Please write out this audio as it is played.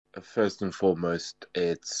first and foremost,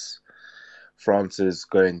 it's France is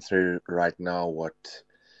going through right now what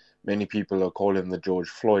many people are calling the George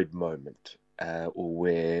Floyd moment,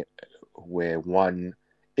 where one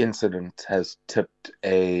incident has tipped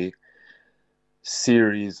a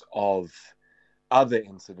series of other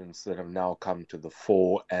incidents that have now come to the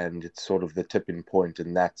fore, and it's sort of the tipping point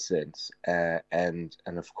in that sense, and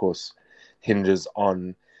of course hinges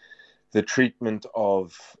on the treatment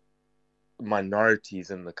of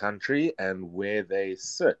minorities in the country and where they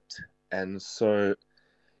sit. And so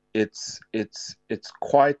it's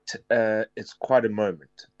quite a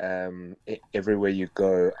moment. Everywhere you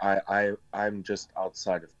go, I'm just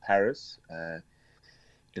outside of Paris,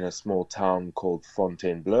 in a small town called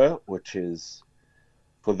Fontainebleau, which is,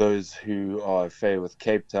 for those who are familiar with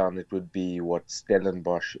Cape Town, it would be what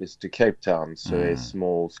Stellenbosch is to Cape Town, so a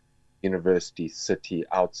small university city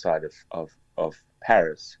outside of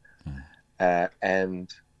Paris.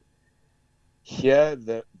 And here,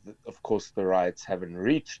 of course, the riots haven't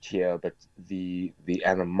reached here, but the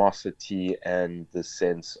animosity and the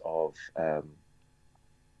sense of,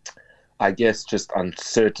 I guess, just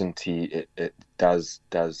uncertainty, it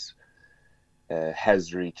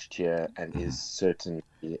has reached here and is certainly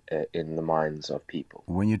in the minds of people.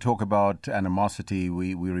 When you talk about animosity,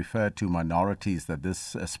 we refer to minorities. That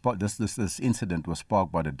this incident was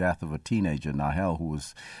sparked by the death of a teenager, Nahel, who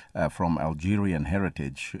was from Algerian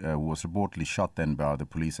heritage, who was reportedly shot then by the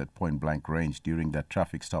police at point blank range during that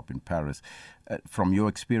traffic stop in Paris. From your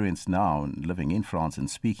experience now living in France and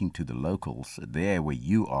speaking to the locals there where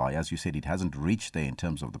you are, as you said, it hasn't reached there in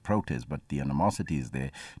terms of the protest, but the animosity is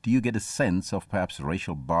there. Do you get a sense of perhaps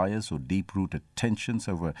racial bias or deep-rooted tensions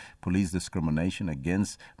over police discrimination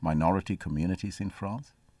against minority communities in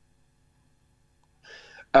France?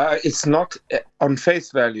 It's not, on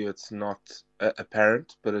face value, it's not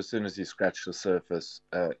apparent, but as soon as you scratch the surface,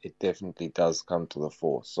 it definitely does come to the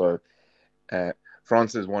fore. So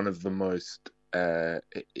France is one of the most,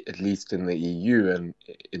 at least in the EU and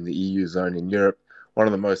in the EU zone in Europe, one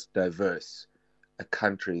of the most diverse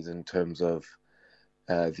countries in terms of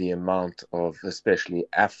the amount of, especially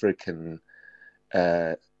African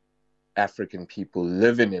people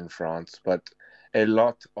living in France, but a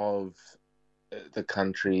lot of the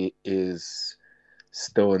country is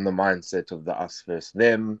still in the mindset of the us versus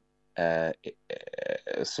them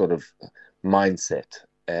sort of mindset,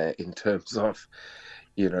 in terms of,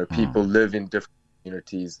 people live in different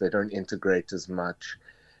communities, they don't integrate as much,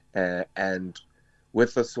 and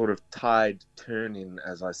with the sort of tide turning,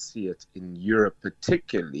 as I see it, in Europe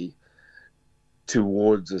particularly,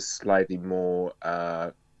 towards a slightly more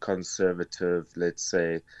conservative, let's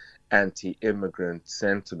say, anti-immigrant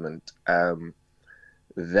sentiment,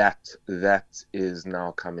 that is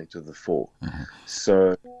now coming to the fore.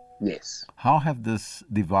 So, yes. How have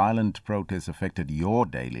the violent protests affected your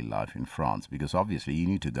daily life in France? Because obviously you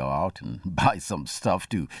need to go out and buy some stuff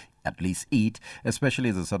to at least eat, especially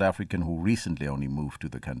as a South African who recently only moved to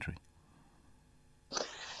the country.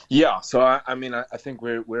 Yeah, so I think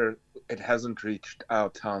it hasn't reached our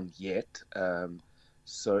town yet,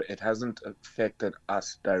 so it hasn't affected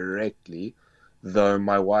us directly, though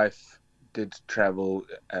my wife did travel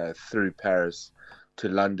through Paris to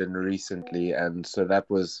London recently, and so that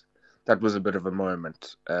was a bit of a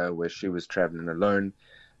moment where she was traveling alone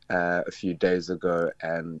a few days ago,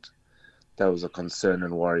 and that was a concern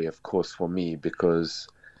and worry, of course, for me, because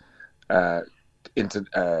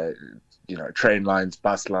train lines,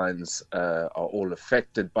 bus lines are all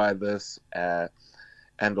affected by this,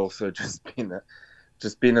 and also just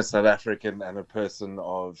being a South African and a person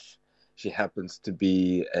of, she happens to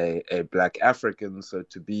be a Black African, so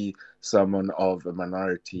to be someone of a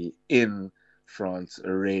minority in France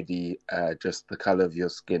already, just the color of your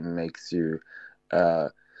skin makes you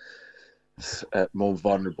more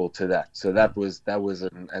vulnerable to that. So that was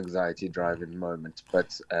an anxiety-driving moment,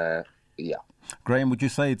 but yeah. Graham, would you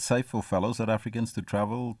say it's safe for fellow South Africans to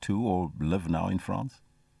travel to or live now in France?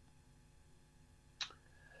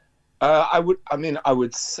 I would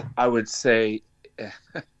say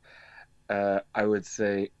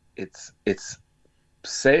it's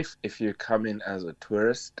safe if you come in as a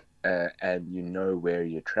tourist and you know where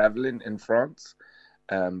you're traveling in France.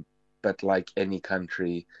 But like any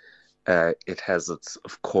country, it has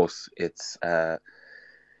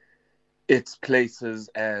its places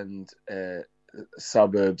and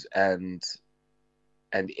suburbs and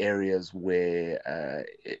areas where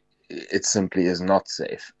it simply is not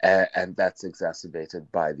safe, and that's exacerbated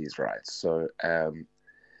by these riots. So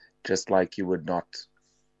just like you would not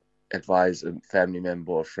advise a family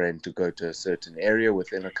member or friend to go to a certain area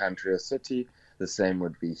within a country or city, the same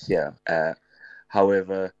would be here.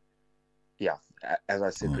 However, yeah, as I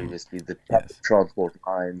said previously, the public Yes. transport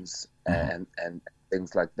lines and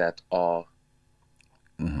things like that are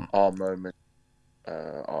moments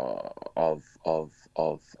of of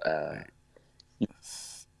of uh,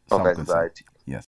 of Self-concern. anxiety. Yes.